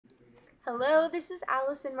Hello, this is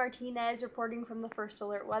Allison Martinez reporting from the First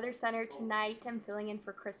Alert Weather Center. Tonight I'm filling in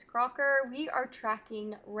for Chris Crocker. We are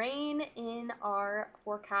tracking rain in our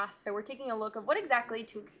forecast, so we're taking a look at what exactly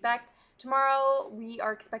to expect. Tomorrow we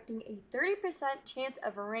are expecting a 30% chance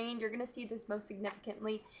of rain. You're going to see this most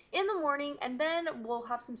significantly in the morning, and then we'll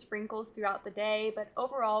have some sprinkles throughout the day, but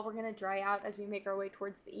overall we're going to dry out as we make our way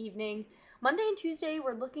towards the evening. Monday and Tuesday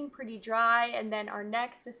we're looking pretty dry, and then our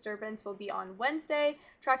next disturbance will be on Wednesday,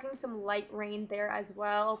 tracking some light rain there as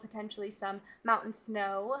well, potentially some mountain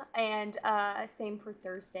snow, and same for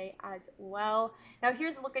Thursday as well. Now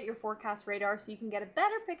here's a look at your forecast radar so you can get a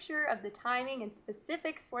better picture of the timing and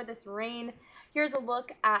specifics for this rain. Here's a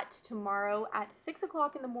look at tomorrow at 6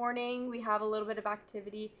 o'clock in the morning. We have a little bit of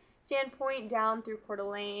activity. Sandpoint down through Coeur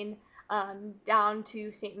d'Alene, down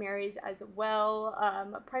to St. Mary's as well.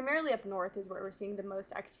 Primarily up north is where we're seeing the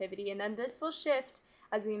most activity, and then this will shift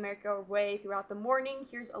as we make our way throughout the morning.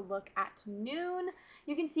 Here's a look at noon.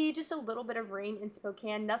 You can see just a little bit of rain in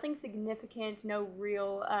Spokane, nothing significant, no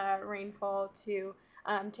real rainfall to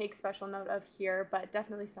take special note of here, but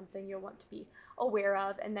definitely something you'll want to be aware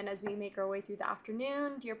of. And then as we make our way through the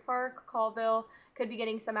afternoon, Deer Park, Colville could be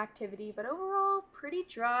getting some activity, but overall pretty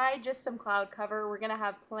dry, just some cloud cover. We're gonna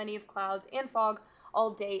have plenty of clouds and fog all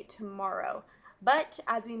day tomorrow. But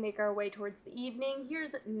as we make our way towards the evening,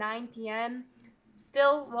 here's 9 p.m.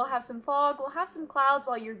 Still, we'll have some fog, we'll have some clouds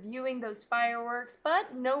while you're viewing those fireworks,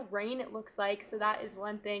 but no rain it looks like, so that is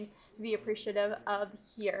one thing to be appreciative of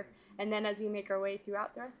here. And then as we make our way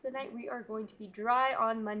throughout the rest of the night, we are going to be dry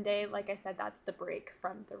on Monday. Like I said, that's the break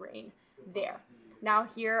from the rain there. Now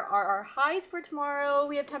here are our highs for tomorrow.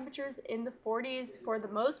 We have temperatures in the 40s for the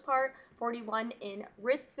most part, 41 in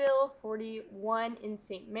Ritzville, 41 in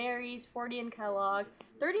St. Mary's, 40 in Kellogg,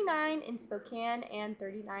 39 in Spokane, and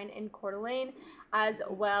 39 in Coeur d'Alene. As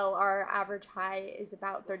well, our average high is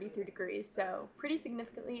about 33 degrees, so pretty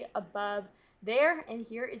significantly above there. And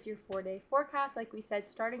here is your 4-day forecast. Like we said,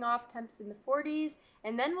 starting off temps in the 40s,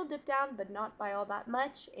 and then we'll dip down, but not by all that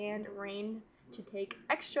much, and rain to take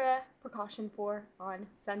extra precaution for on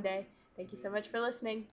Sunday. Thank you so much for listening.